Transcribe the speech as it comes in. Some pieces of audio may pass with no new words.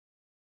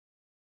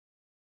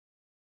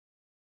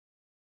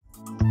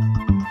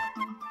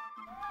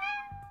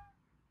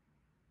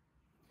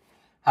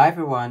Hi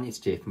everyone, it's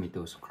Jay from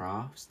Mitosu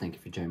Crafts. Thank you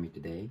for joining me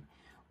today.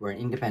 We're an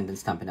independent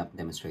Stampin' Up!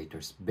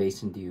 Demonstrators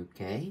based in the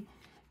UK.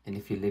 And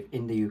if you live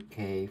in the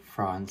UK,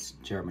 France,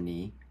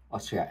 Germany,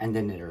 Austria, and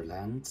the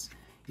Netherlands,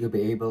 you'll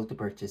be able to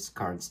purchase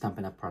current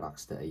Stampin' Up!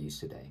 Products that I use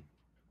today.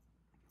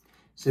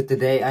 So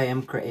today I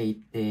am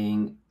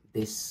creating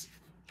this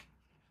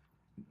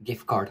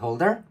gift card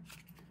holder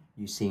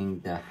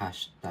using the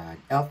hashtag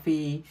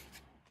Elfie,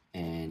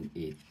 and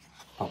it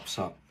pops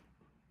up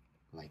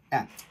like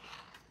that.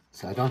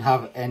 So I don't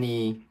have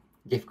any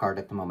gift card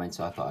at the moment,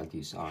 so I thought I'd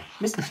use our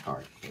business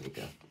card. There we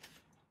go.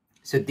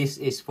 So this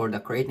is for the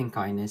Creating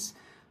Kindness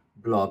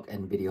blog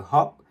and video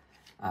hub.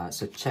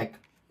 So check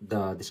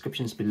the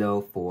descriptions below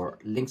for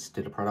links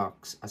to the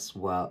products as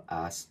well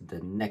as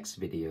the next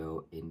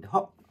video in the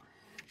hub.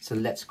 So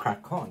let's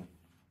crack on.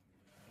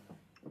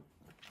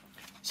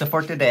 So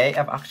for today,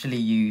 I've actually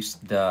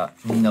used the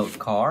note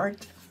card,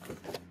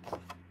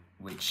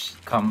 which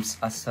comes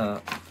as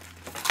a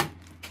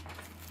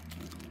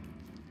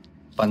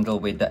bundle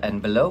with the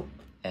envelope,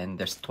 and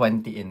there's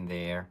 20 in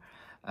there,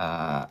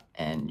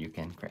 and you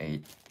can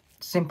create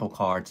simple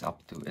cards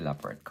up to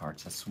elaborate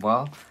cards as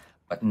well,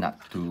 but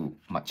not too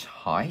much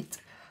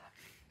height.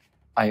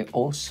 I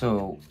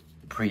also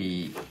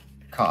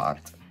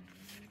pre-cut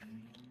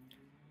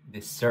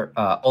this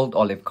old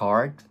olive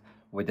card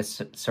with a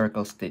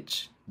circle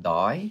stitch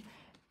die,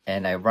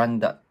 and I run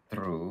that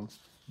through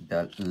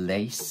the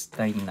lace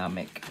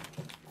dynamic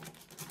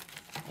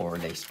or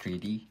lace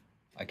 3D,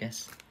 I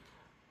guess,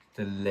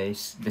 the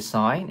lace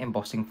design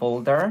embossing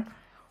folder,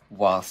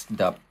 whilst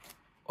the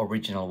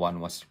original one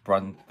was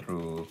run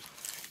through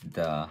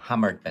the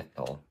hammered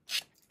metal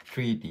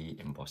 3D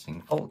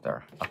embossing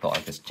folder. I thought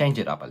I'd just change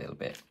it up a little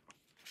bit,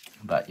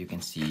 but you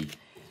can see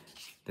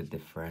the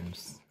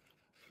difference.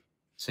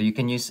 So you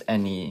can use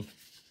any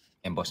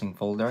embossing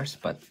folders,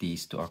 but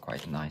these two are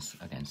quite nice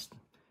against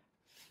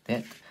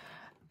it.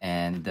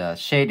 And the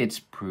shaded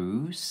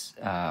spruce,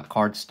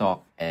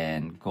 cardstock,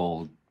 and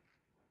gold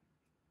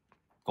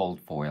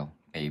foil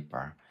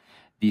paper.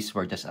 These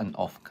were just an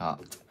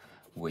off-cut,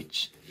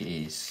 which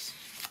is,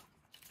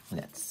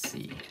 let's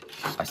see,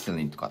 I still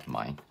need to cut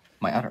my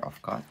other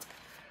off-cut.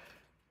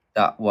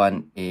 That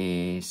one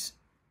is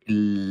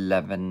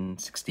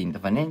 11/16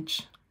 of an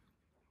inch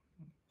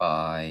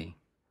by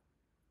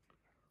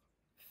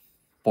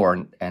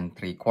 4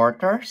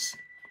 3/4,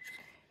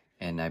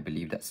 and I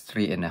believe that's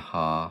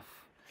 3.5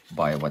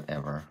 by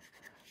whatever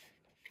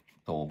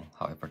tall,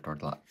 however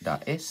tall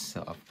that is.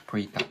 So I've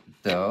pre-cut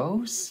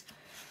those,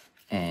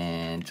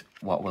 and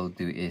what we'll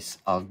do is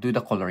I'll do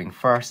the coloring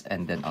first,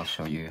 and then I'll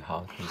show you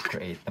how to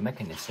create the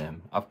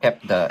mechanism. I've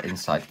kept the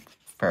inside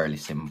fairly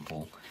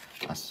simple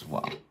as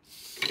well.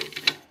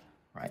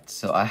 Right,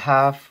 so I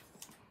have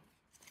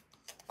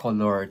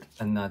colored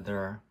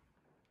another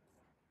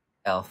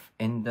elf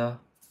in the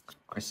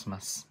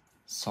Christmas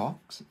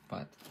socks,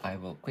 but I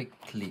will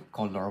quickly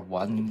color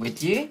one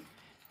with you.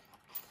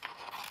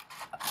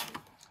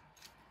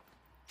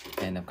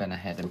 And I'm gonna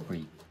head and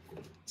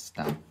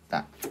pre-stamp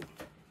that.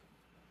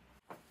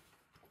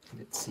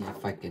 Let's see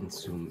if I can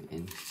zoom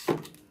in.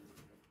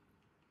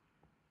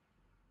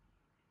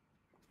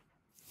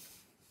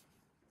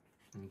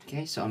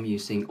 Okay, so I'm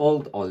using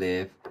Old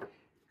Olive,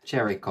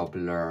 Cherry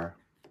Cobbler,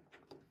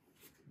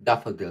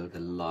 Daffodil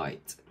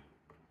Delight.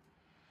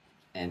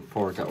 And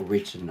for the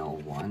original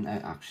one, I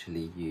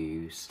actually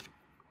use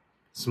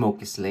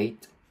Smoky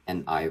Slate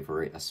and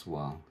Ivory as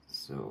well.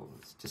 So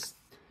it's just,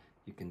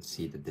 you can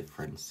see the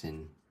difference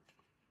in.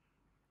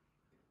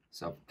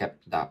 So I've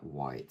kept that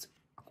white.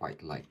 I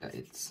quite like that.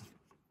 It's,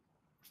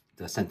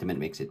 the sentiment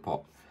makes it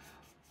pop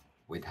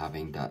with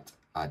having that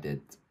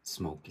added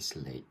Smoky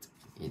Slate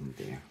in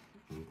there.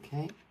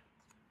 Okay.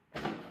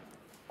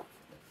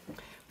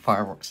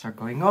 Fireworks are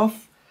going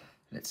off.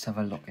 Let's have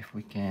a look if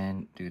we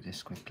can do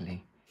this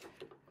quickly.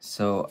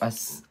 So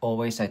as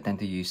always, I tend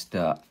to use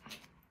the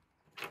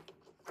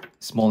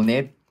small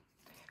nib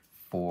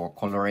for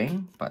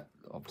coloring, but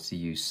obviously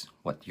use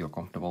what you're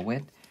comfortable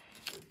with.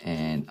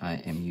 And I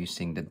am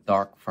using the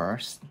dark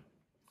first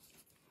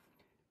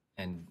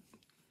and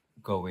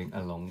going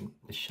along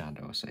the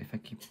shadow. So if I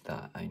keep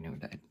that, I know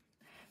that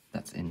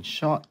that's in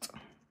shot.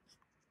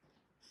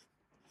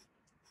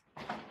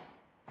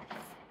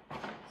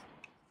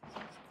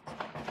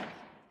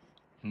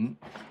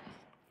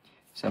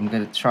 So I'm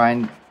gonna try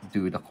and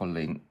do the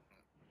coloring.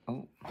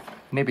 Oh,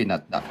 maybe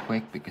not that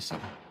quick because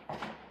I'm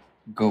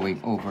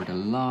going over the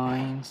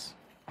lines.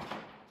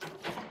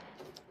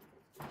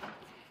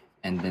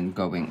 And then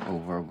going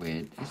over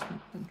with, is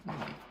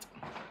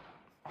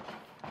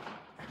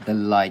the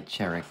light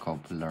Cherry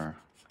Cobbler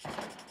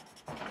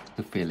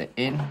to fill it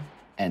in,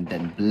 and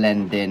then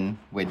blend in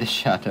with the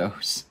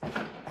shadows.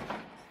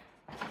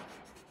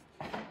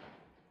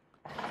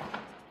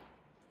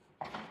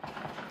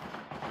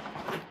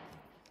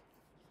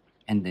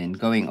 And then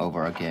going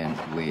over again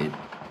with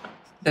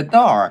the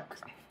dark.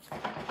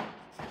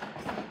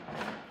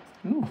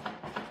 Ooh,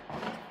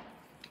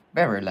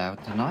 very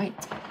loud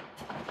tonight.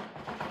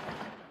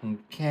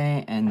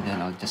 Okay, and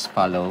then I'll just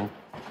follow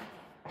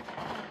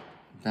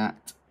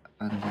that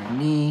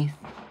underneath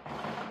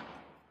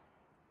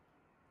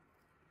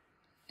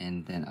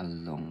and then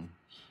along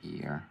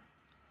here.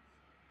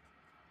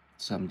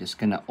 So I'm just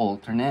gonna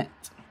alternate.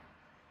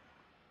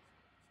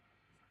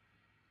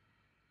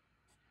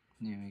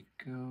 There we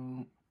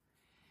go.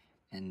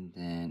 And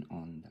then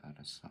on the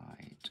other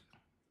side.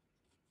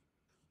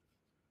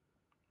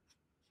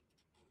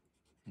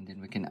 And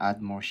then we can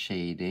add more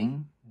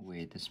shading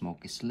with the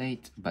smoky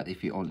slate, but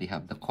if you only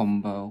have the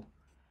combo,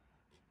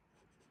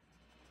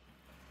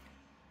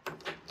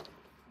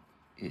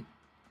 it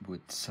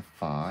would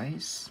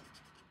suffice.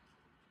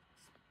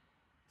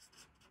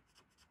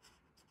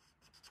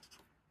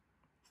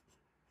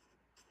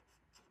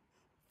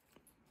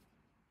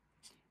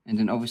 And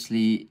then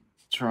obviously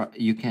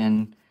you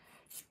can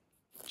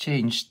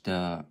change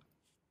the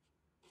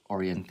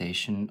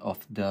orientation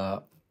of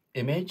the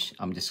image.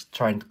 I'm just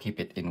trying to keep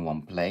it in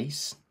one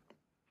place,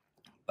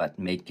 but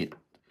make it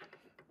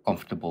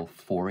comfortable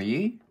for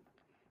you.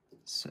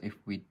 So if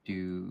we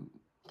do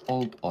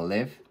old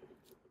olive,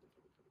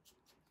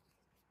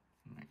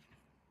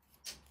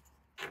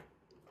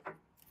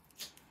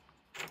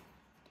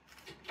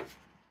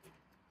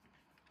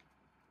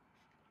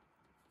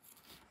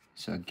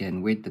 so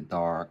again with the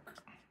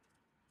dark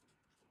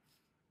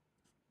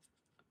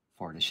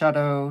for the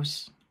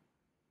shadows,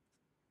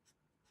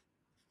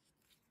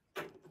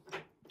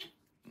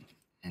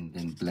 and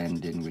then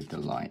blend in with the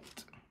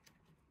light.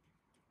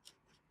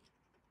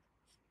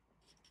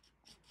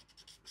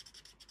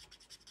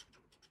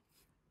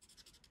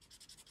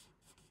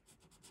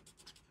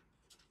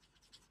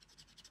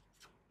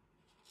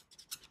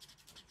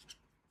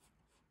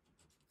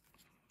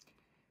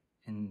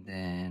 And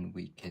then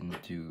we can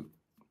do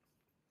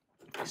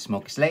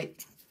smoky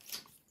slate.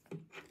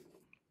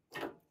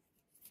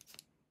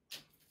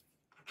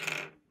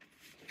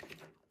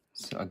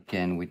 So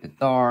again with the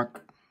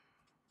dark.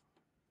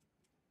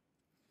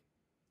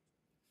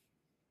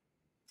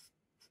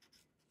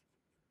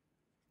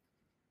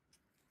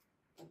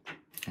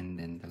 And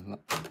then the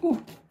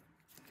ooh,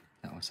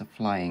 that was a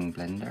flying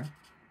blender.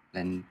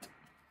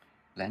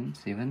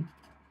 Blends even.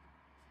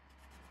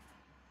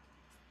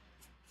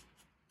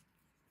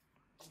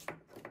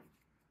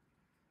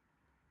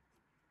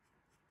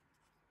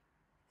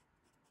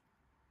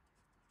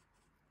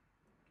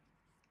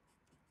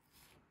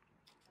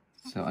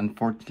 So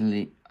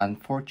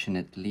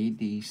unfortunately,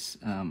 these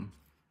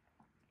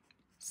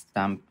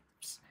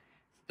stamps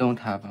don't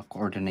have a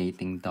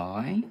coordinating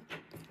die,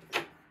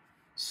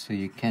 so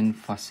you can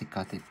fussy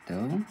cut it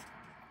though,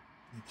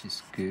 which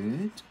is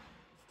good.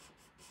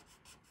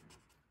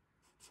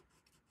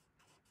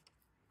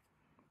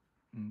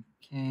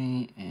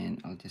 Okay,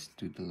 and I'll just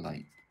do the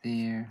light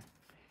there,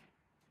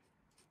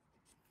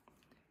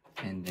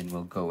 and then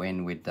we'll go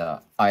in with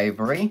the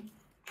ivory.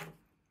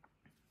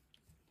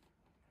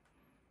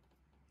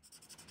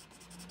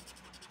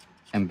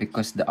 And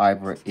because the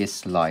ivory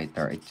is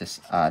lighter, it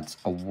just adds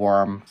a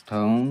warm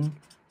tone,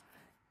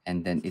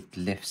 and then it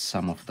lifts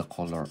some of the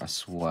color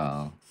as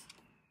well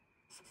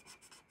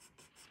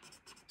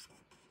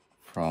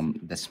from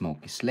the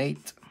smoky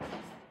slate.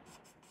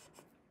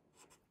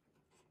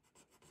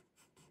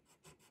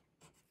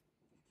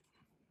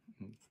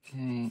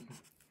 Okay,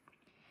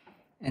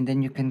 and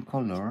then you can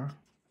color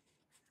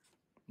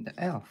the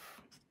elf.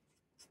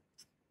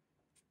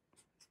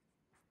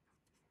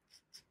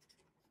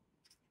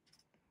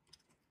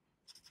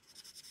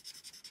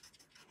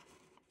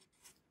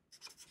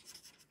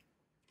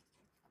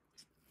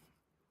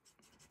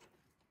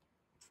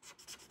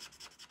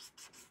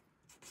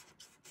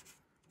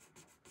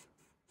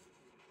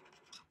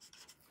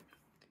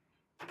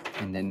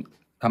 And then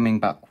coming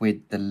back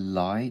with the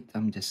light,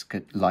 I'm just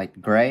got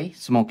light gray,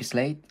 smoky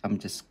slate. I'm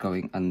just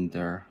going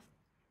under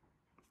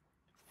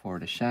for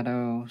the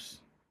shadows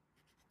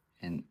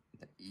and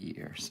the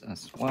ears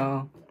as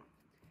well.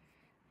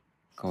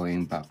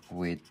 Going back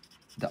with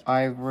the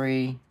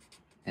ivory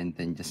and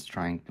then just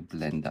trying to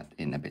blend that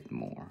in a bit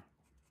more.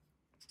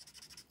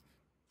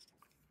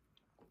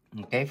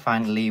 Okay,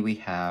 finally we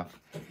have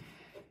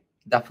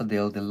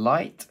Daffodil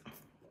Delight,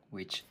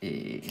 which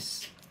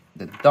is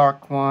the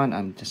dark one.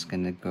 I'm just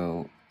gonna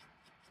go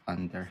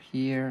under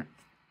here,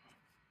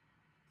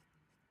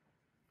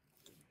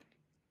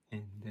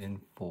 and then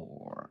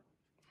for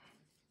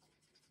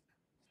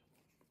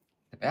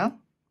the bell,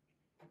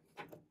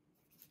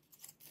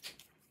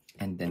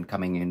 and then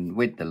coming in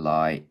with the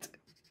light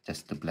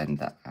just to blend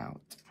that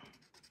out.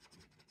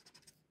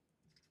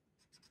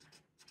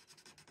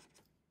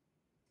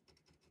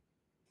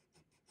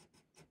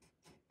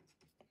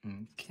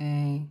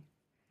 Okay,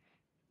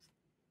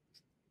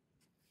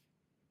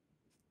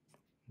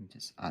 I'm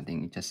just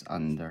adding just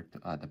under to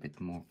add a bit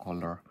more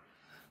color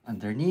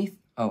underneath.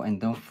 Oh, and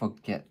don't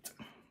forget,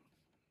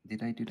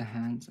 did I do the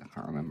hands? I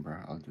can't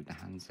remember. I'll do the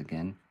hands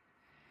again.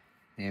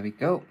 There we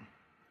go.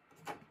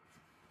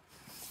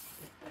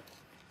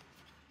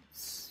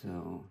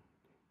 So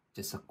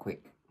just a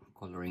quick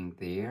coloring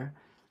there.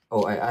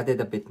 Oh, I added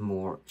a bit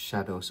more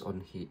shadows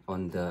on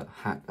the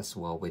hat as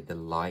well with the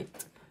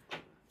light.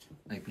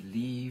 I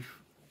believe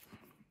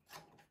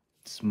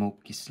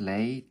smoky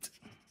slate,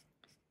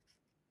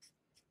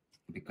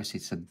 because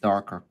it's a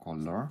darker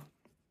color.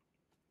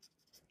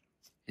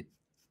 It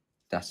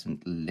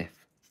doesn't lift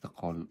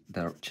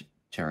the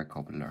cherry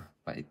cobbler,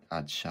 but it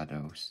adds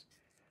shadows,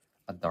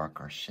 a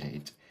darker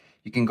shade.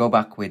 You can go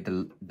back with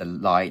the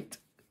light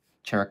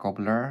cherry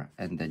cobbler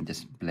and then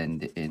just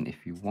blend it in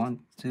if you want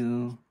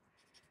to,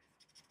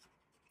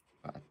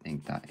 but I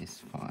think that is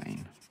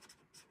fine.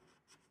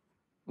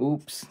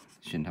 Oops,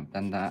 shouldn't have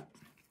done that.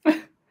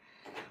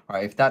 All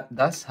right, if that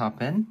does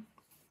happen,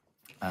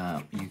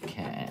 you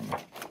can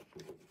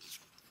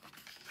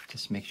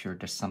just make sure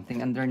there's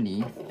something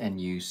underneath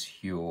and use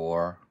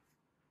your,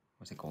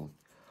 what's it called,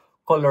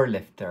 color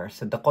lifter.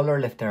 So the color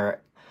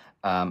lifter,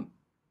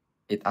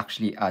 it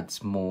actually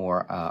adds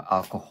more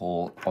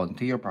alcohol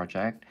onto your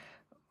project,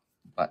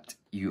 but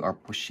you are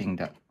pushing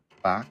that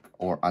back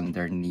or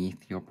underneath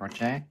your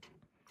project.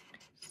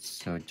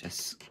 So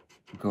just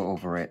go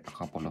over it a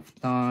couple of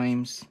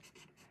times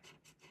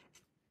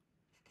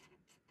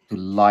to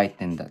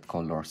lighten that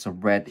color. So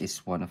red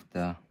is one of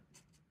the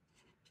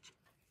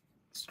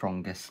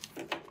strongest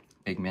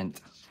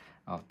pigment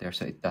out there,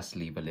 so it does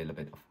leave a little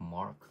bit of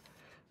mark,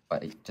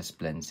 but it just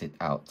blends it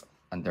out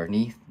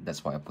underneath.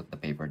 That's why I put the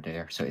paper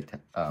there, so it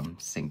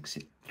sinks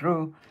it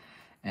through.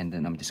 And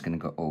then I'm just gonna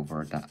go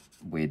over that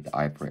with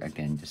ivory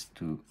again, just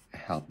to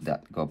help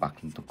that go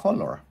back into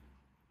color.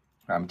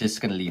 I'm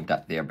just gonna leave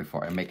that there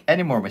before I make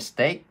any more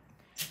mistake.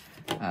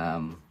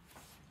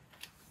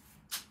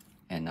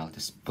 And I'll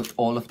just put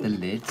all of the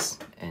lids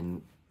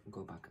and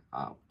go back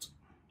out.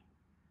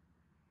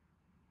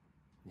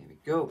 There we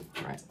go.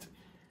 Right.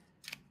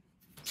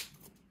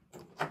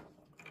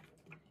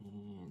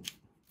 And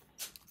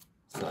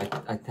so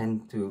I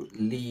tend to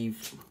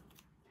leave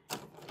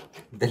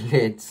the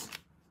lids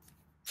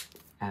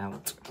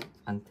out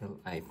until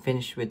I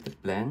finish with the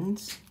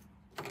blends.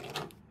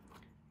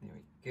 There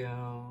we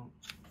go.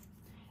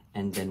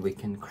 And then we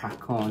can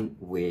crack on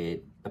with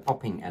the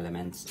popping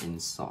elements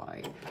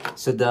inside.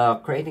 So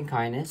the Creating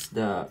Kindness,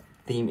 the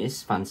theme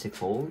is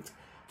fanciful.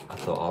 I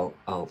thought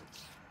I'll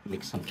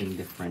make something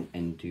different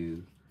and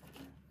do,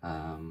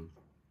 I've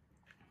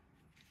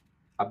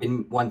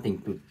been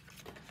wanting to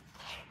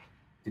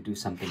do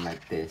something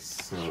like this,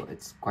 so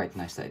it's quite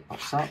nice that it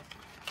pops up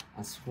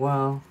as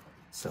well.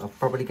 So I'm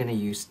probably gonna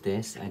use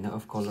this. I know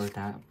I've colored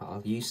that, but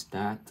I'll use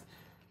that.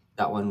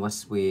 That one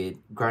was with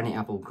Granny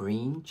Apple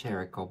Green,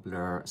 Cherry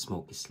Cobbler,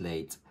 Smoky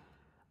Slate,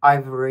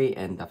 Ivory,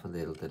 and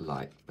Daffodil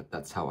Delight. But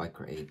that's how I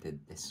created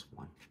this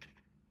one.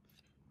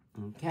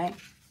 Okay.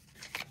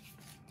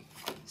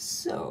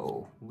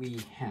 So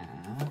we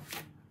have,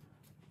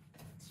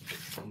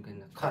 I'm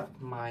gonna cut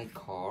my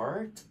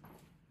card.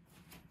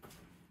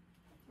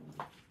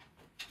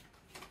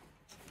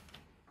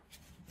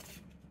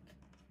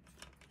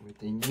 With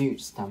the new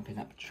Stampin'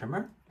 Up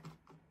trimmer,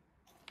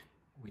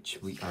 which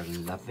we are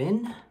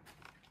loving.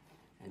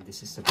 And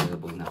this is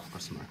available now for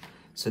summer.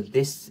 So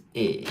this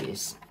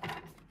is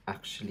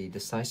actually the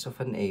size of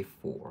an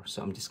A4.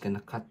 So I'm just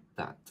gonna cut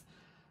that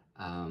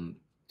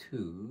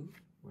to,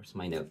 where's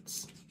my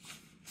notes?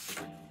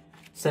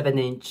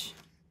 7-inch.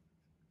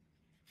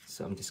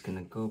 So I'm just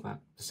gonna go back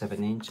to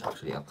 7-inch.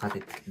 Actually, I'll cut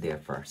it there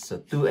first. So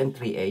 2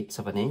 3/8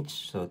 of an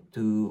inch. So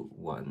 2,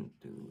 1,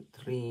 2,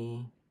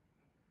 3.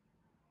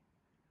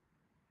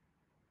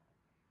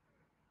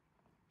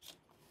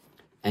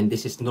 And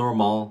this is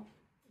normal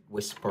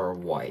Whisper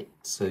White.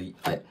 So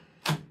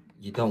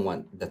you don't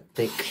want the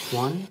thick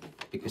one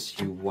because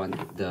you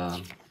want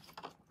the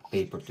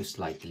paper to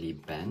slightly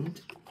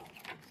bend.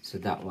 So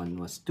that one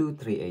was 2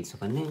 3/8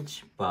 of an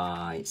inch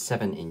by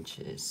 7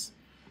 inches.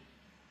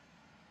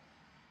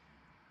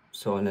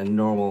 So on a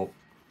normal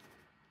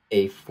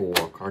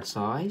A4 card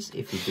size,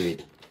 if you do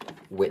it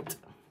width,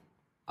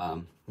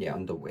 yeah,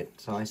 on the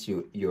width size,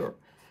 you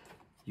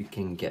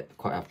can get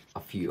quite a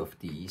few of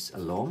these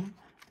along.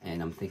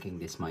 And I'm thinking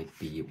this might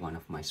be one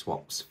of my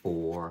swaps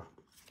for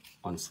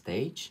on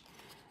stage,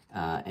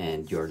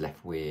 and you're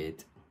left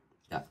with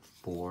that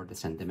for the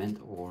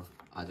sentiment or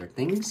other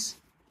things.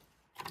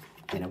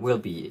 And I will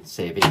be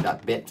saving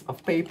that bit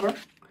of paper.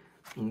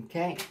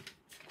 Okay.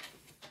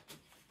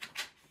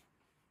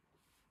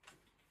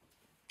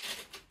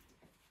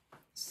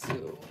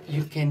 So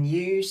you can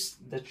use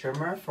the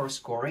trimmer for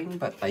scoring,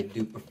 but I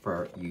do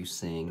prefer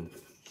using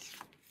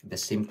the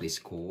Simply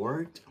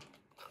Scored.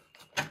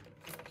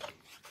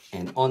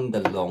 And on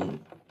the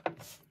long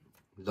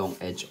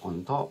edge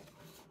on top,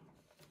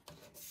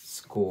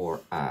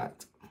 score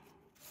at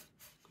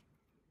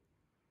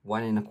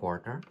 1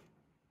 1/4,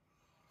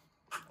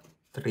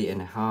 3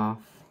 1/2,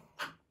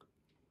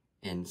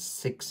 and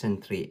 6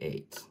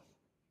 3/8.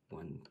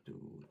 1,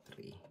 2,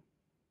 3.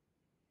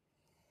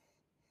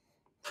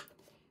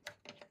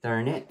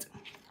 Turn it,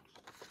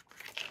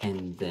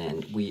 and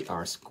then we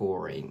are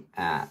scoring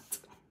at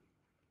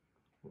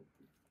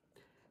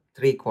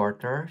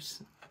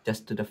 3/4.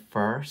 Just to the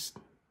first,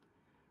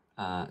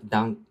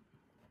 down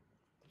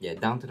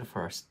to the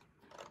first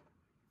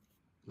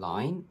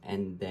line,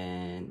 and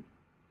then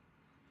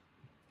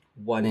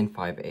 1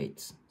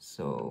 5/8,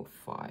 so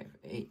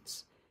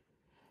 5/8,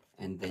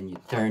 and then you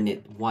turn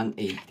it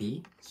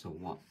 180, so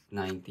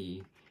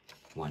 190,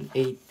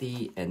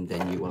 180, and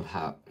then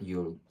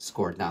you'll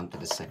score down to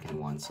the second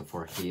one. So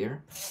for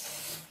here,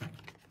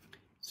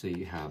 so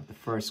you have the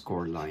first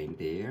score line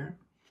there,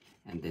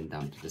 and then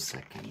down to the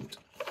second.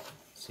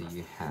 So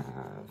you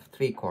have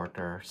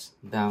 3/4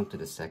 down to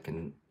the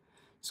second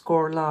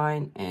score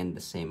line, and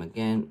the same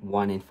again,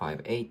 1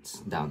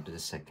 5/8 down to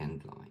the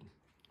second line.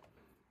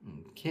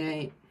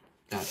 Okay,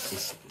 that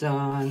is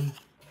done.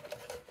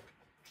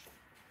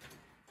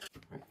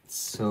 Right,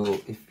 so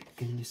if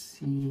can you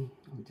see,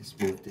 I'll just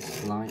move this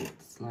slide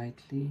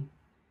slightly.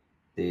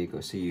 There you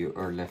go. So you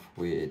are left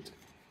with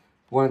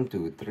 1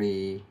 2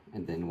 3,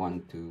 and then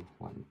 1 2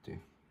 1 2.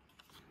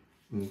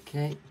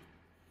 Okay.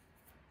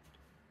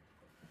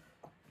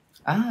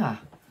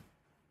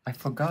 I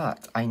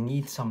forgot. I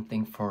need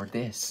something for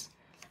this.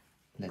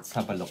 Let's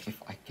have a look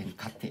if I can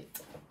cut it.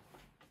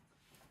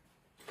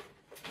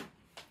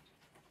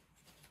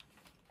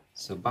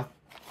 So back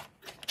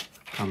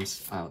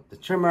comes out the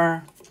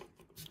trimmer.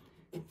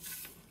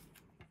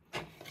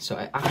 So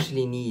I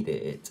actually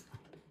needed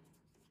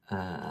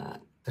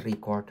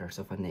 3/4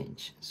 of an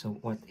inch. So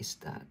what is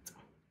that?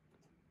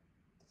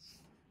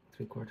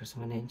 3/4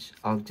 of an inch.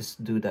 I'll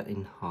just do that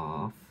in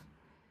half.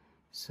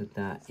 So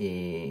that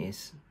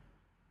is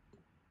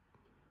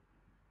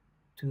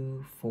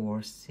 2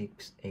 4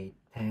 6 8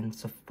 10.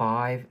 So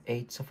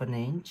 5/8 of an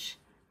inch.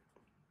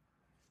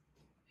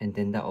 And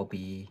then that will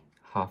be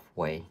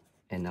halfway.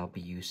 And I'll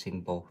be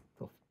using both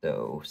of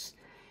those.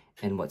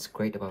 And what's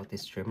great about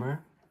this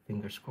trimmer,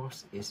 fingers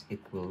crossed, is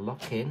it will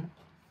lock in,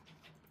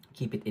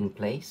 keep it in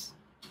place.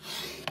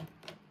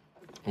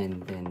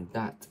 And then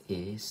that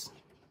is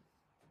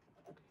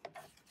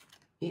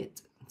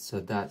it. So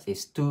that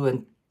is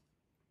 2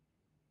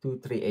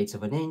 3/8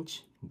 of an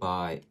inch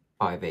by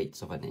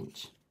 5/8 of an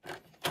inch.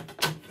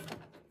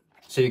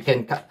 So you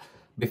can cut,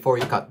 before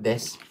you cut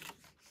this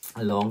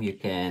along, you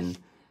can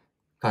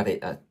cut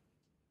it at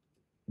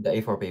the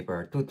A4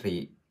 paper 2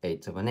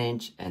 3/8 of an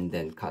inch, and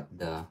then cut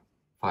the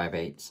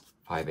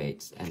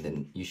 5/8, and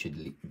then you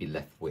should be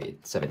left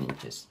with 7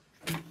 inches.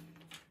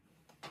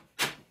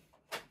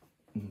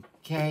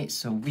 Okay,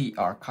 so we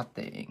are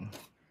cutting.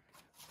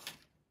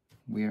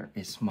 Where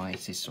is my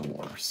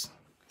scissors?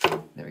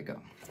 There we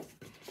go.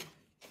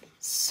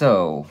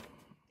 So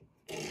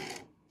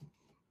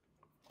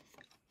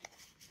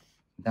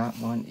that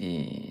one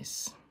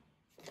is,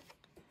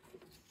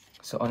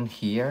 so on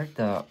here,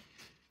 the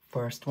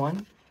first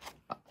one,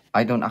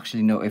 I don't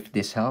actually know if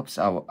this helps.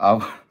 I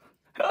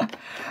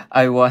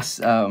was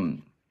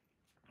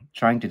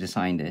trying to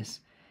design this,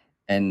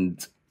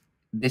 and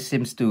this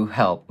seems to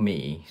help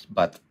me,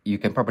 but you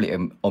can probably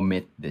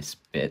omit this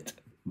bit,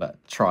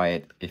 but try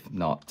it. If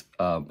not,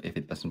 if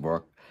it doesn't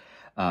work,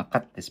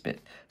 cut this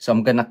bit. So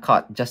I'm gonna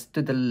cut just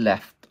to the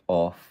left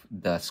of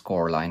the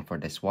score line for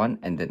this one,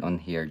 and then on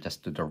here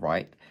just to the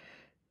right,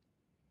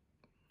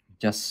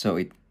 just so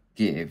it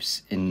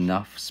gives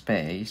enough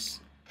space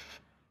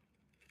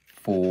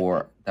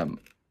for the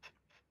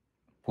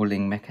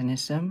pulling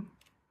mechanism.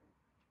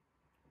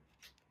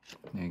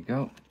 There you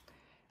go.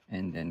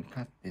 And then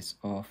cut this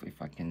off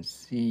if I can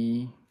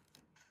see.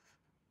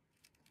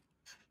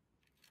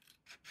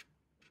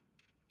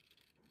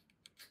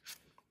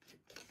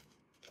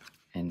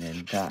 And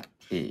then that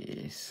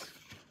is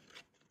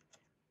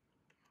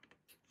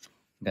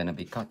gonna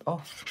be cut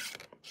off.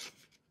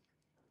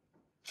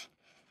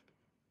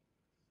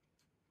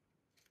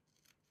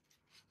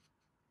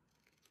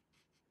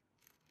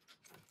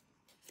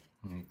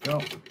 There you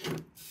go.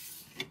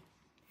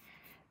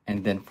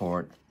 And then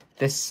for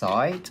this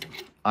side,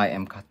 I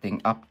am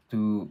cutting up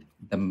to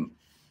the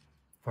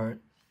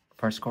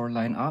first score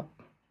line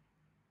up,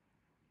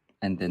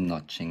 and then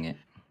notching it.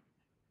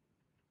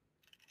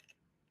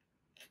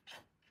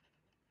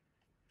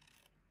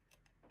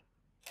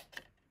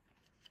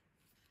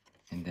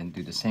 And then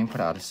do the same for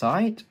the other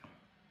side.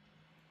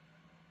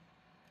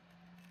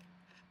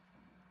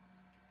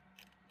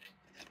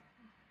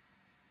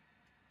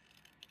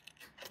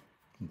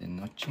 And then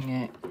notching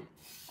it.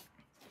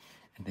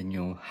 And then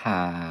you'll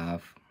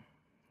have,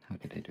 how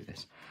did I do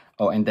this?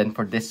 Oh, and then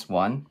for this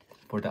one,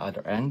 for the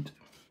other end,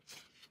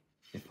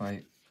 if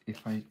I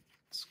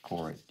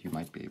score it, you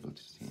might be able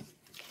to see.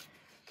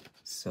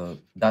 So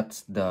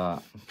that's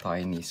the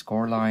tiny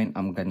score line.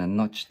 I'm gonna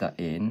notch that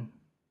in,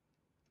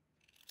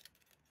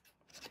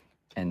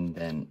 and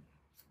then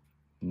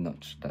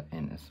notch that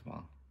in as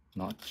well.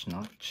 Notch,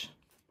 notch.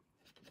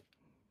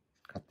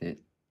 Cut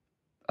it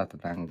at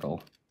an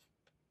angle.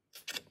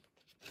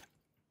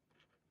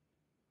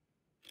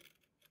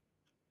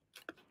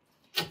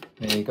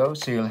 There you go.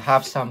 So you'll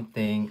have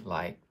something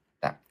like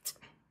that,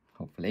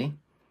 hopefully.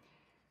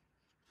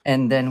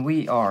 And then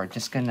we are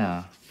just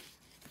gonna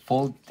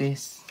fold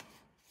this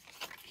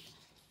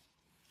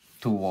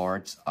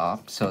towards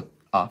up. So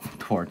up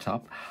towards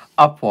up,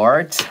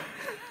 upwards.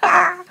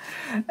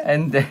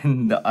 And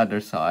then the other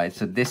side.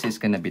 So this is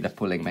gonna be the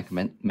pulling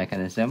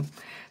mechanism.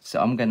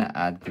 So I'm gonna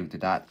add glue to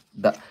that.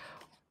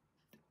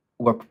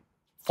 We're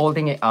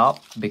folding it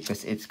up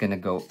because it's gonna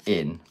go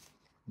in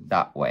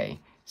that way.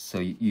 So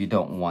you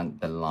don't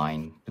want the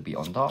line to be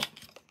on top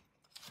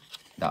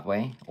that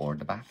way or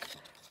the back,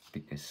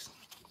 because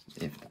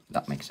if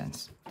that makes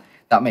sense.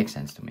 That makes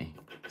sense to me.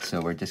 So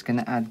we're just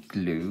gonna add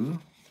glue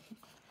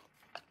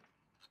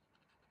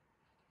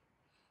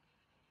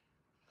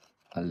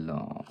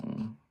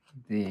along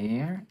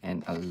there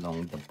and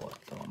along the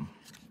bottom.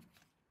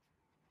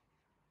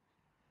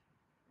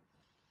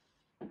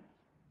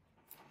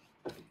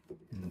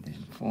 And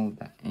then fold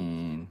that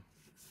in.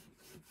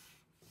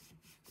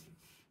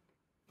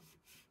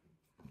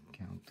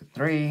 Count to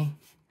 3.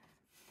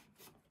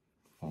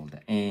 Fold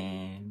that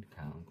in.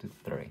 Count to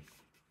 3.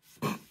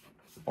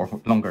 Or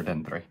longer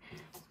than 3.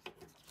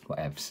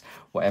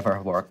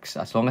 Whatever works,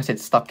 as long as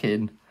it's stuck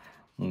in.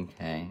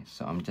 Okay,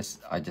 so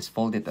I just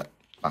fold it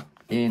back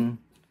in.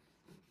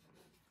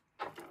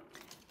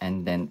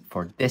 And then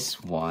for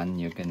this one,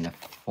 you're gonna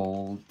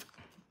fold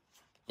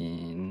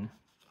in.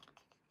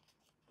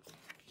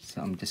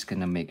 So I'm just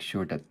gonna make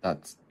sure that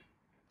that's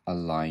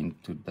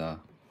aligned to the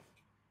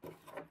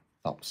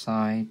top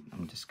side.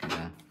 I'm just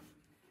gonna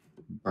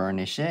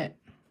burnish it.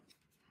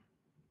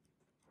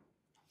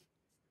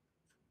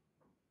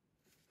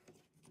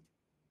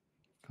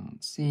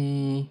 Can't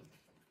see.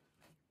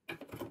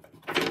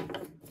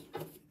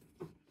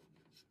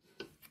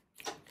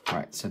 All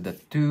right, so the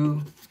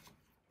two,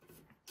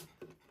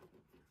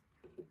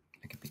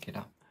 I can pick it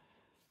up,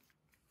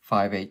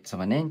 5/8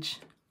 of an inch,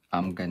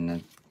 I'm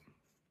gonna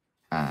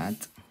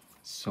add.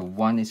 So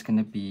one is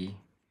gonna be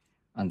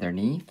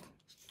underneath,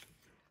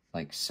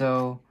 like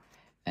so,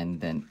 and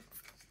then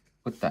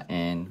put that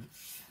in,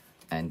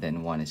 and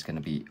then one is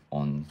gonna be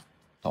on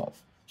top,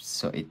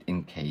 so it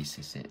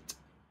encases it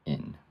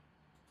in.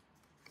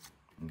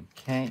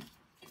 Okay,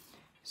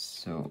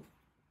 so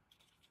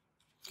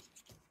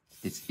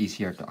it's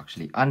easier to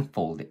actually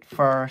unfold it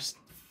first,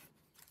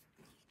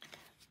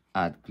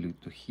 add glue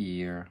to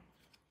here,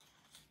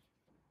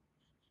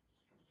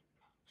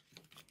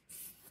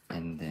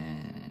 and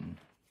then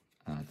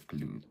add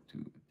glue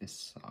to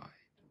this side.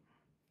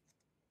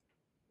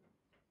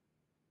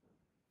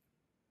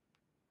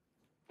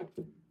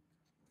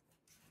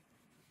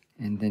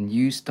 And then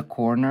use the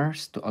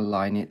corners to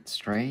align it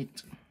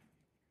straight.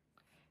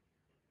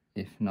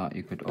 If not,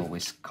 you could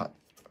always cut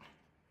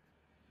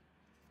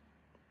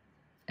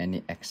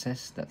any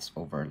excess that's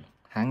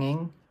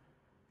overhanging.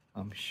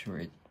 I'm sure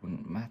it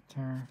wouldn't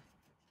matter.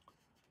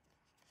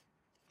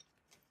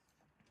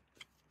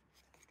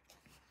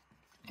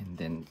 And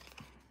then,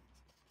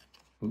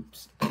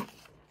 oops,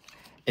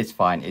 it's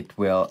fine. It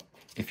will,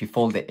 if you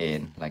fold it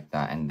in like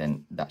that, and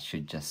then that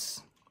should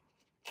just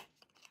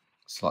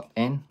slot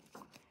in.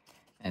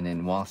 And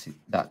then once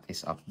that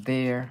is up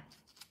there,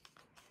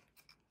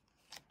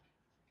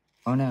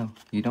 oh no,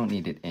 you don't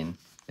need it in.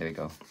 There we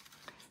go.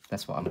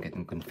 That's why I'm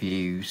getting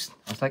confused.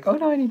 I was like, oh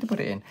no, I need to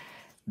put it in.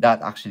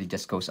 That actually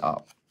just goes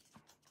up,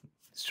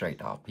 straight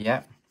up,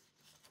 yeah.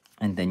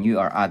 And then you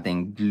are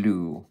adding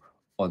glue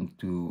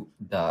onto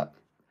the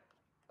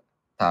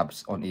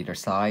tabs on either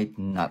side,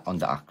 not on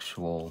the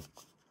actual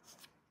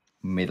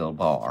middle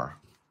bar.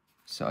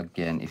 So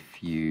again,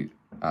 if you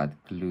add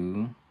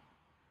glue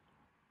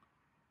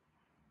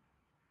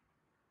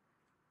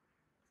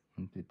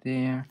onto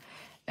there,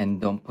 and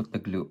don't put the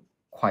glue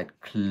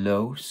quite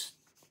close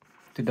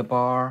to the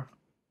bar,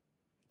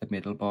 the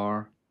middle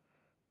bar,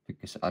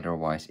 because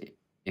otherwise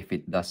if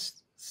it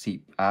does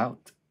seep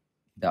out,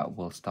 that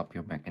will stop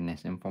your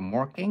mechanism from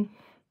working.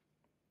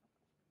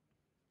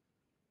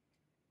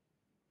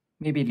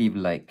 Maybe leave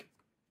like,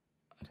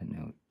 I don't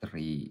know,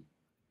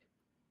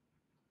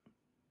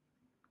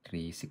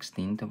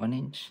 3/16 of an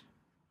inch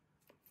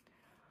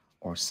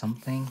or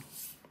something.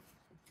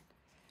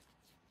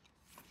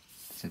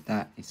 So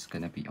that is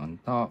gonna be on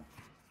top.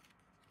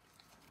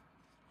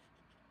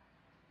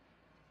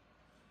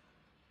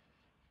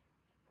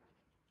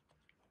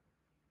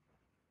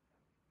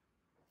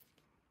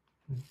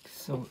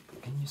 So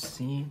can you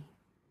see?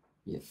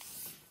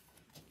 Yes.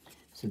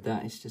 So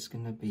that is just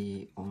gonna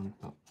be on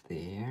top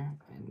there,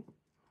 and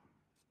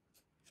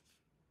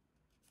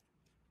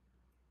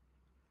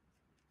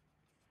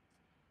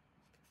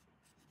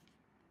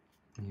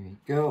here we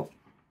go.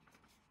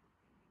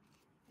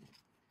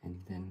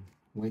 And then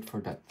wait for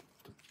that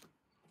to,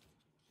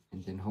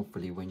 and then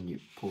hopefully when you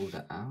pull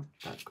that out,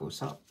 that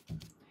goes up.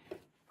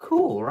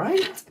 Cool,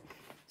 right?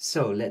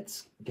 So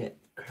let's get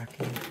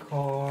cracking the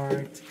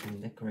card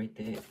and decorate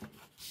it.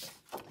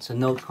 So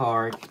note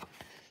card.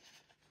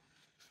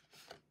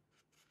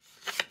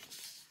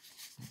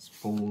 Let's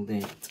fold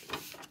it.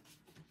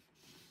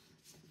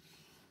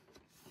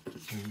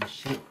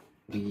 Finish it.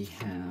 We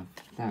have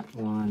that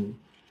one,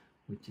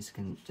 which is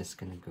just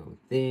gonna go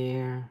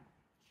there.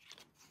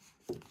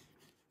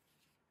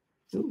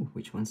 Ooh,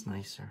 which one's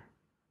nicer?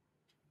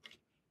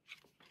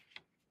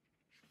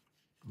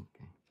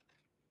 Okay.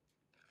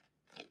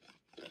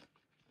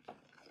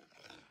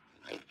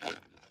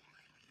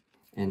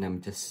 and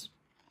I'm just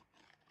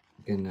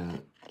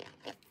gonna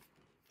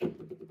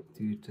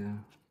do the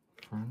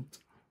front.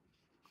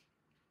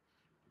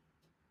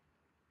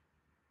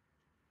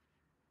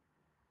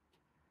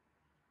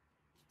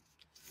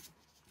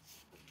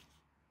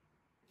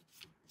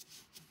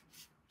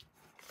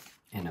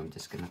 And I'm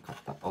just gonna cut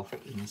that off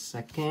in a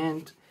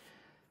second.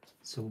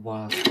 So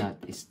whilst that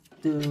is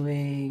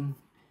doing,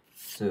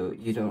 so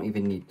you don't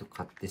even need to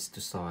cut this to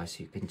size,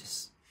 you can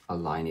just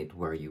align it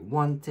where you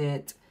want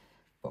it.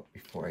 But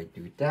before I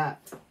do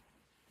that,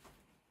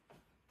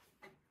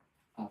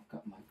 I've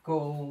got my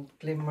gold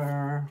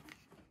glimmer,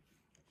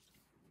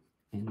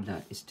 and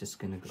that is just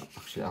gonna go,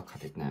 actually I'll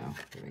cut it now,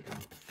 there we go.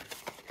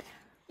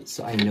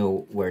 So I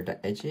know where the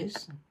edge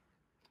is.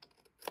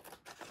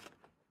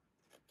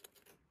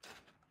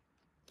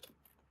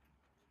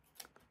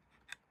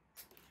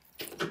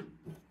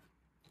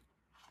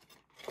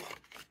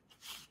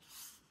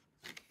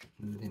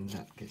 And then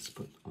that gets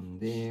put on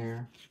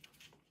there.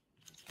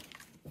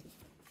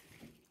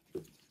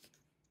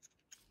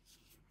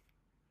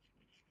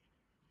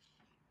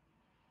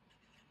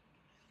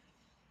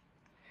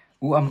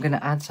 Oh, I'm gonna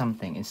add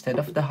something. Instead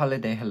of the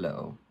holiday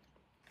hello,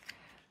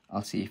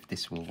 I'll see if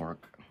this will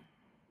work.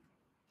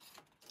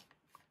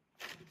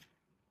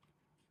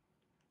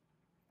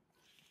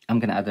 I'm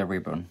gonna add a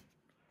ribbon.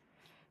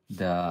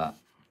 The,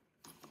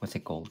 what's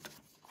it called?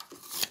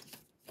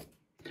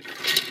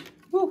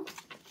 Woo!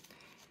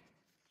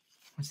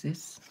 What's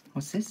this?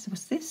 What's this?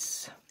 What's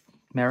this?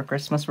 Merry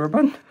Christmas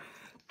ribbon?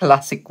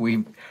 Classic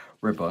weave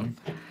ribbon.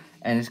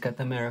 And it's got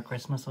the Merry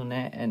Christmas on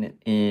it, and it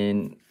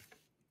in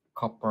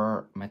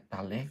copper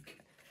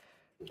metallic.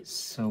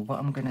 So what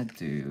I'm gonna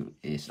do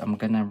is I'm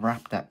gonna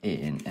wrap that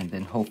in, and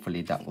then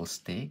hopefully that will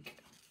stick.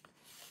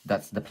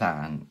 That's the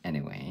plan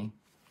anyway.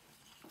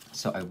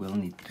 So I will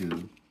need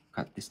to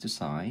cut this to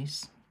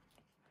size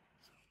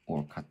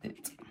or cut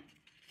it.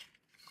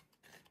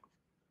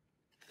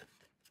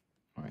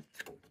 All right,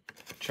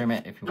 trim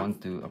it if you want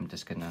to. I'm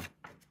just gonna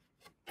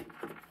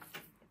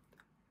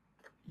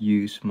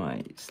use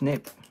my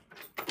snip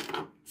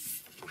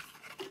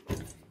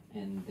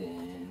and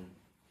then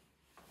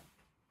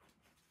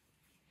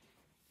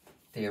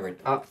tear it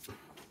up,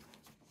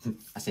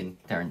 as in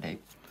tear and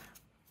tape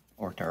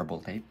or terrible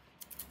tape.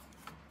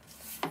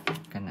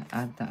 Gonna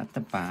add that at the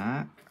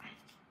back.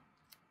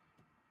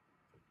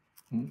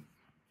 Okay,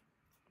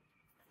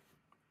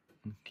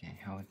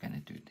 how are we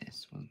gonna do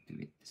this? We'll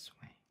do it this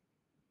way.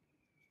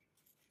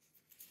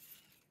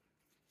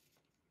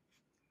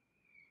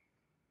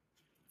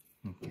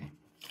 Okay,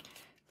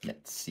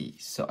 let's see.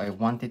 So I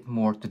want it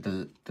more to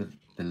the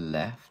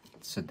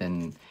left, so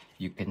then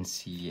you can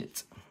see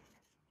it.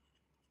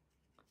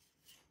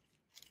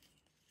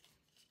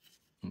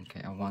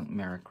 Okay, I want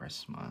Merry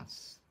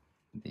Christmas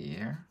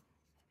there.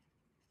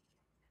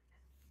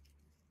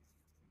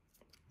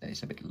 That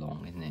is a bit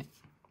long, isn't it?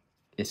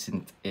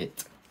 Isn't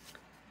it?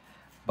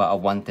 But I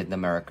wanted the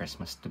Merry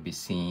Christmas to be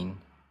seen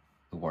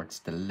towards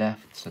the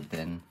left, so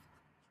then,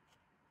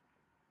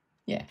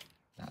 yeah,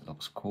 that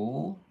looks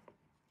cool.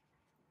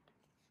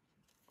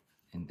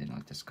 And then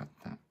I'll just cut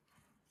that.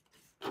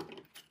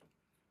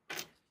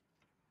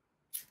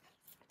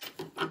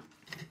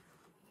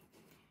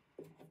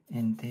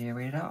 And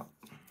tear it up.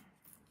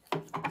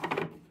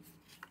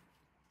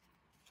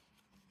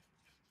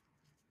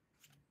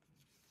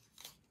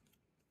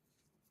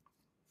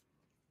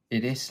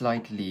 It is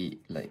slightly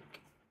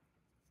like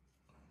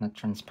not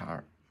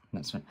transparent,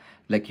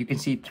 like you can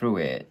see through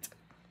it,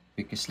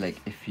 because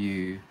like if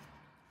you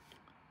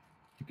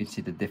can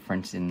see the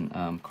difference in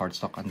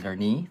cardstock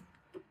underneath.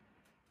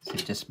 So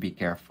just be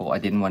careful. I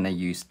didn't want to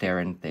use tear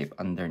and tape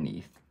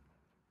underneath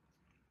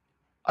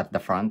at the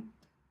front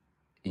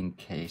in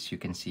case you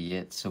can see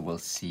it. So we'll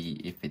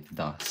see if it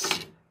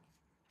does,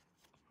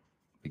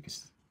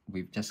 because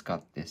we've just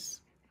got this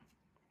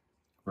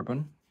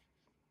ribbon.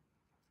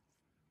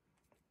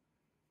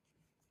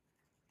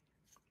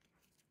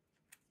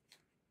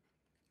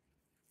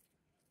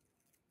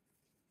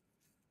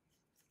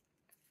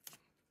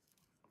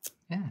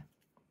 Yeah,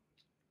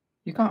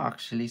 you can't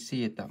actually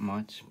see it that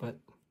much, but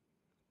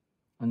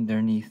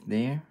underneath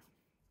there,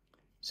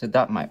 so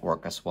that might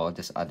work as well,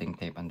 just adding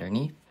tape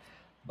underneath.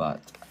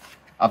 But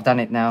I've done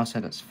it now, so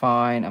that's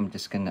fine. I'm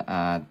just gonna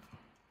add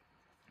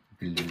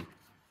glue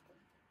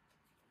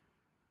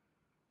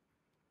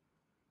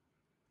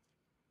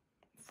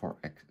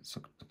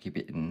so to keep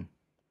it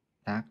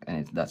intact,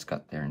 and that's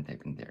got tear and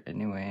tape in there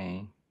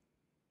anyway.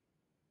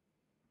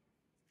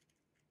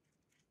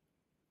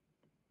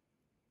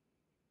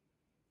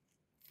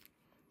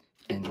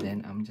 And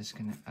then I'm just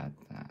gonna add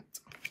that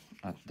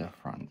at the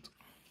front.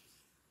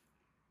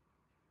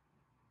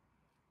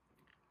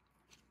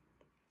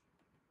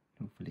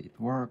 Hopefully it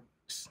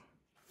works.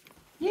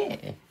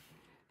 Yeah,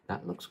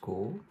 that looks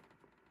cool.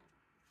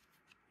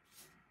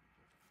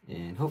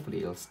 And hopefully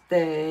it'll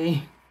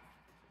stay.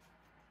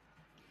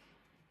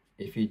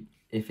 If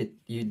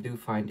you do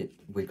find it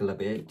wiggle a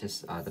bit,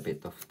 just add a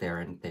bit of tear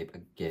and tape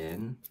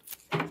again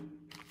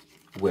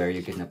where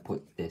you're gonna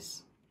put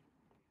this.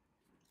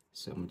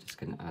 So I'm just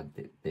gonna add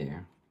it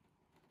there.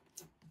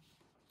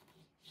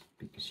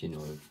 because you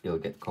know it'll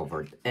get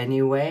covered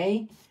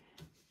anyway.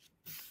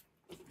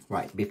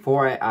 Right,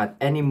 before I add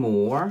any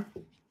more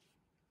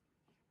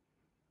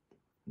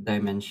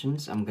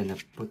dimensions, I'm gonna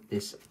put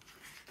this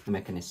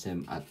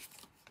mechanism at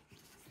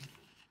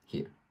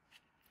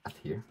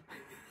here.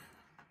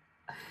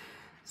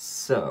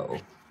 So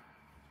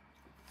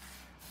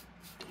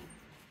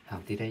how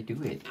did I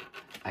do it?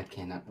 I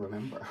cannot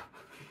remember.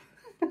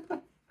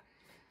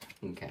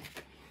 Okay,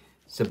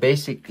 so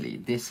basically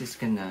this is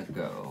gonna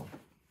go,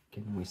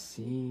 can we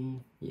see?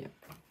 Yeah,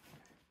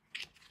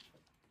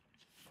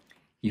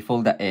 you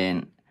fold that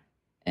in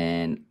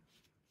and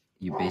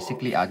you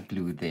basically add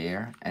glue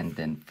there and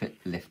then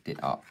lift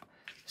it up,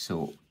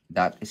 so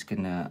that is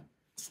gonna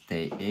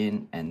stay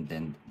in, and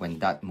then when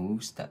that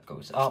moves, that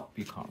goes up.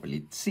 You can't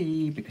really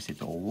see because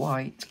it's all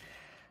white,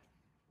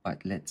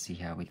 but let's see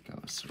how it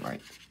goes.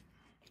 Right,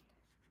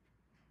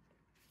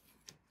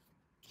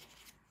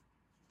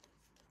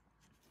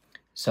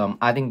 so I'm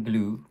adding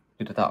glue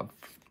to the top,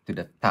 to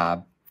the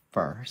tab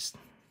first.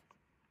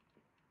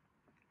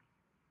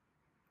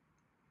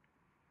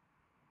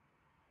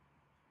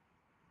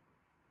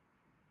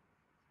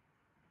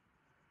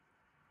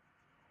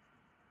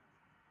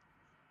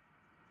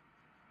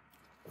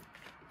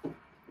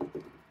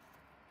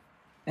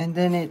 And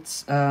then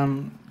it's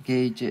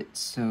gauge it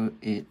so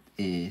it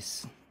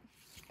is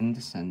in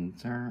the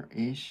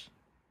center-ish.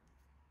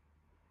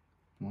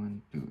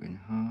 1,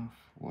 2.5,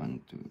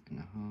 1,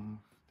 2.5.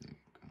 There you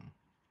go.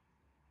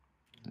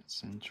 That's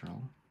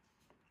central.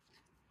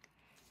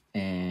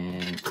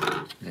 And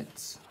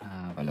let's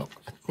have a look.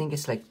 I think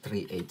it's like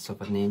 3/8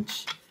 of an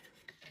inch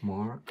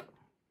mark.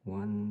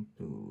 1,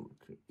 2,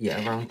 3.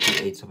 Yeah, around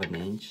 3/8 of an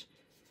inch.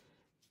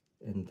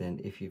 And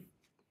then if you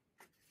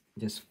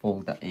just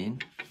fold that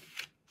in,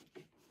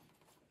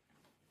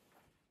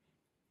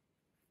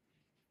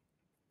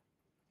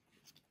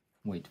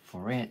 wait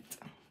for it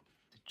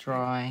to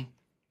dry,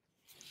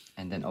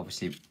 and then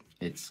obviously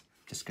it's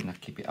just gonna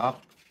keep it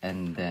up.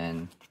 And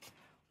then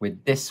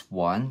with this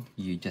one,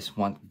 you just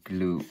want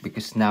glue,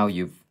 because now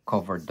you've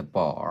covered the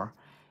bar,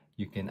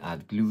 you can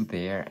add glue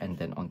there and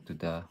then onto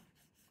the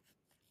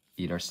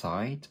either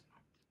side.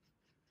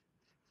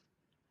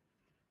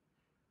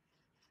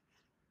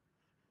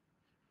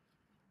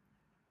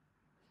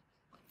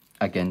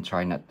 Again,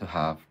 try not to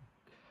have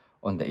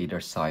on the either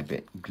side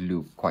but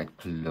glue quite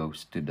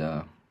close to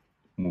the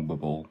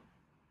movable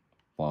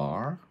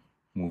bar,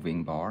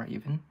 moving bar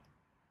even,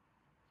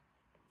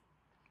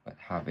 but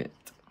have it.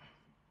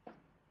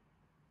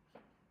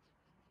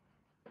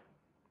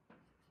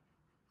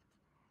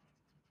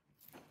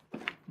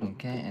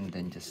 Okay, and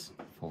then just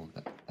fold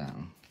that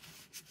down.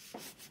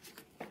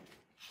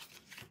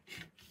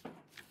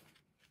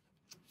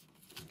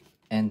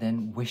 And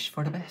then wish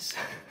for the best.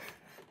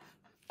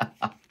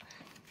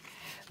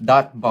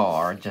 That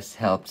bar just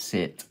helps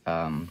it,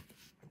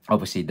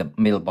 obviously the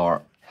middle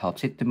bar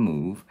helps it to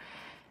move,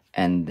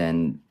 and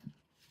then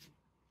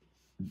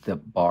the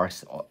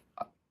bars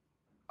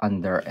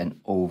under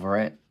and over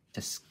it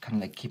just kind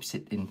of like keeps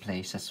it in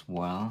place as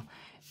well.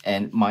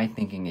 And my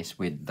thinking is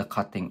with the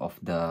cutting of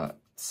the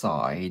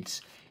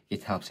sides,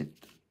 it helps it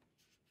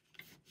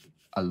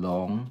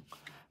along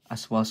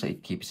as well, so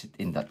it keeps it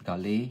in that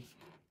gully.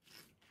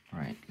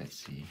 Right, let's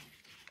see.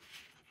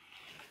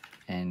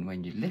 And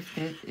when you lift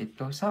it, it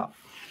goes up.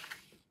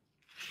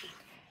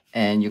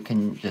 And you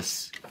can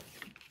just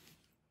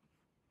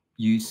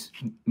use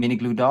mini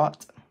glue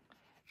dot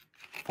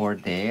for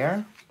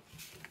there.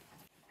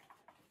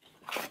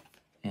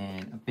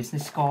 And a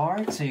business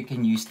card, so you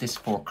can use this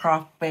for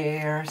craft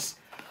fairs,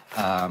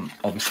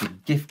 obviously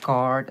gift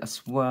card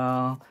as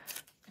well.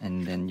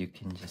 And then you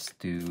can just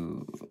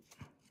do,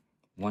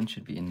 one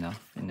should be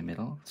enough in the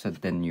middle, so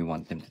then you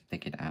want them to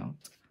take it out.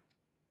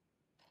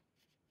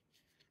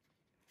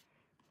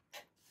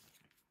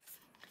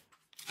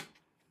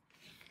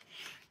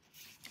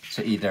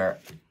 So either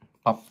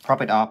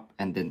prop it up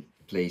and then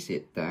place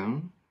it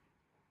down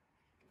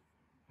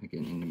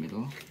again in the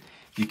middle.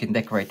 You can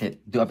decorate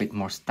it, do a bit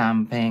more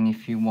stamping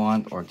if you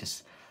want, or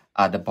just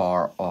add a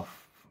bar of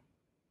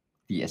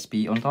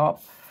DSP on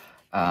top.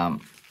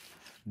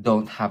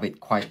 Don't have it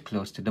quite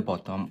close to the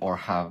bottom, or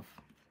have,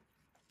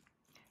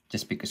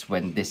 just because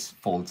when this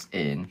folds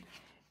in,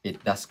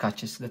 it does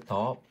catches the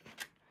top,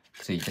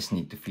 so you just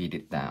need to feed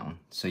it down.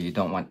 So you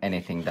don't want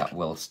anything that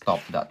will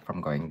stop that from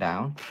going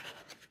down.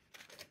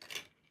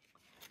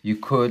 You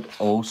could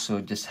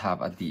also just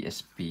have a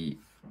DSP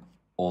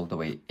all the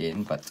way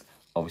in, but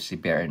obviously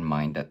bear in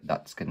mind that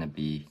that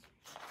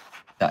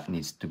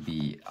needs to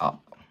be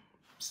up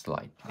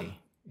slightly,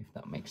 if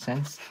that makes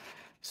sense,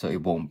 so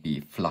it won't be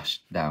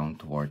flushed down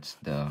towards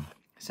the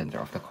center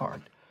of the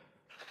card.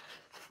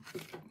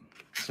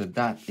 So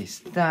that is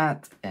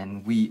that,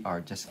 and we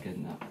are just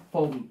gonna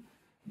fold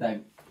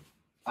a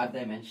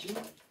dimension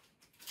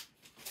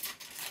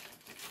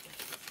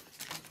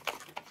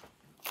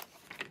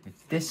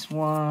with this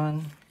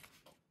one.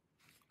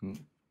 And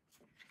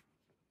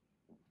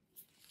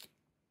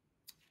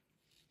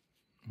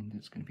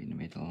that's gonna be in the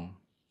middle,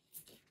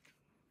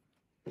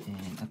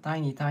 and a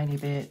tiny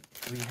bit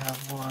Do we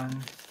have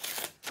one?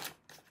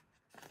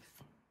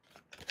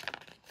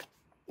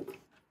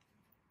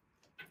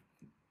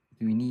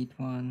 Do we need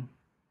one?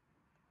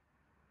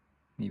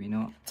 Maybe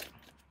not.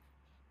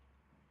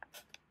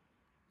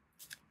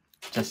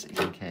 Just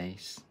in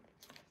case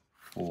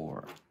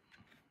for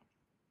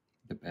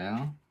the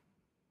bell.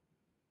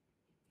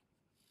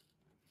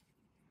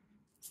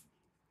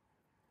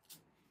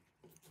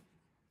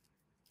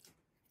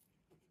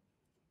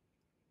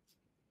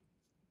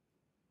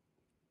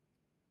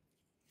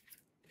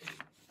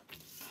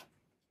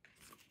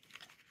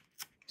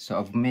 So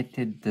I've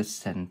omitted the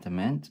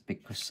sentiment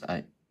because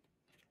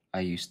I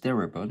used the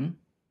ribbon.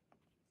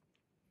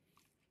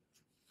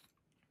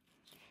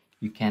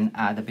 You can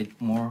add a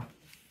bit more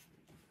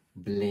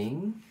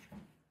bling.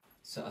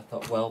 So I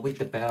thought, well, with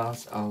the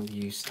bells, I'll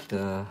use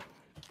the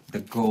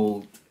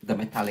gold, the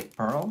metallic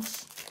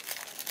pearls.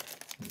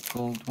 The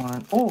gold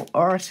one. Oh,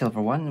 or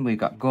silver one. We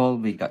got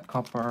gold, we got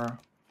copper.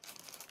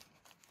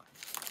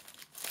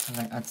 Can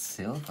I add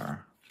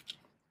silver?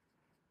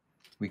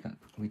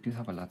 We do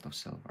have a lot of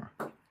silver.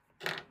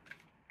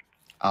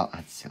 I'll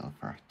add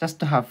silver just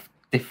to have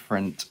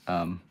different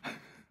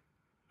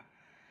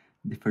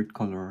different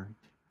color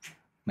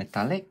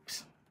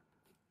metallics.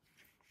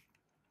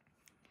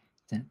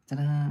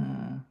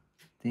 Da-da-da.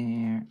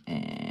 There,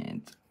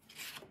 and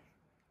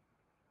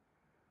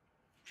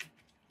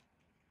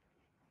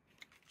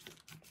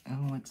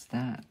oh, what's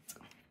that?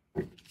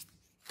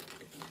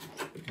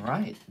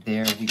 Right,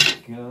 there we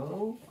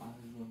go. I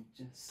will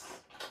just...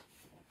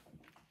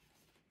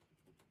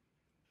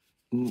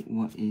 Ooh,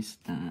 what is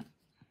that?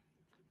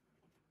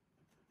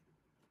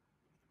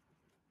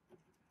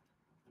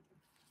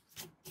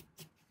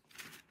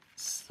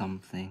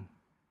 Something.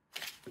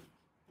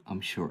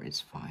 I'm sure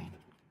it's fine.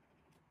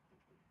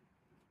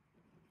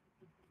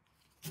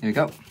 Here we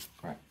go.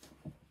 Right.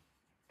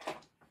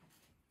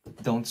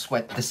 Don't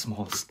sweat the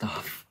small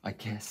stuff, I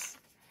guess.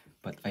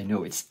 But I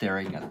know it's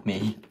staring at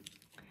me.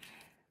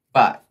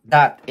 But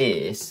that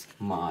is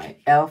my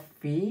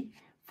Elfie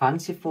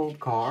fanciful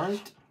card,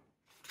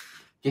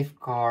 gift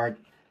card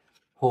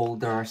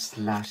holder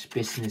slash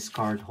business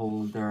card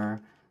holder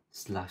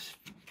slash,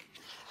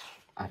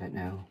 I don't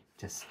know,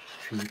 just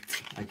treat,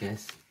 I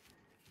guess.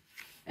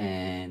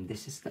 And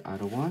this is the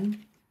other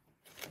one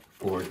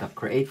for the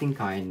Creating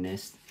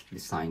Kindness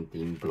design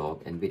team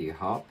blog and video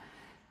hub.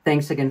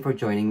 Thanks again for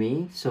joining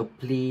me. So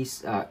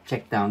please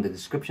check down the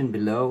description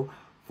below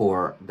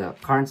for the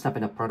current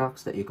Stampin' Up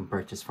products that you can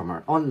purchase from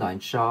our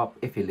online shop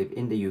if you live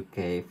in the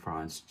UK,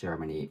 France,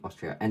 Germany,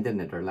 Austria, and the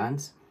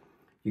Netherlands.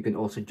 You can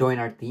also join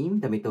our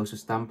team, the Mitosu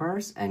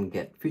Stampers, and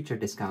get future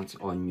discounts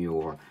on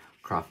your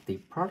crafty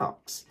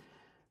products.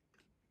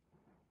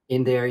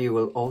 In there, you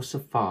will also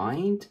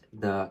find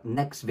the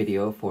next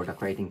video for the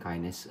Creating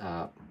Kindness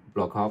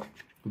blog hub,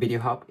 video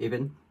hub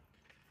even,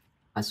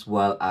 as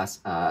well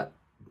as a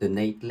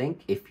donate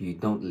link if you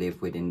don't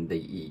live within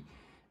the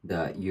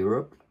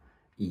Europe,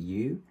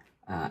 EU,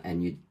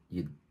 and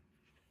you'd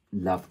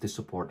love to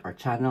support our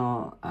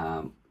channel.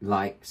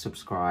 Like,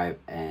 subscribe,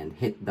 and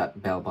hit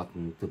that bell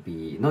button to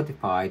be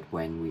notified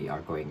when we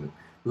are going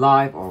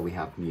live or we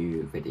have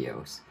new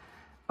videos.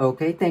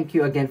 Okay, thank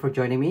you again for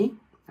joining me.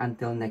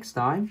 Until next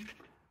time,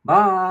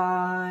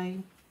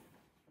 bye!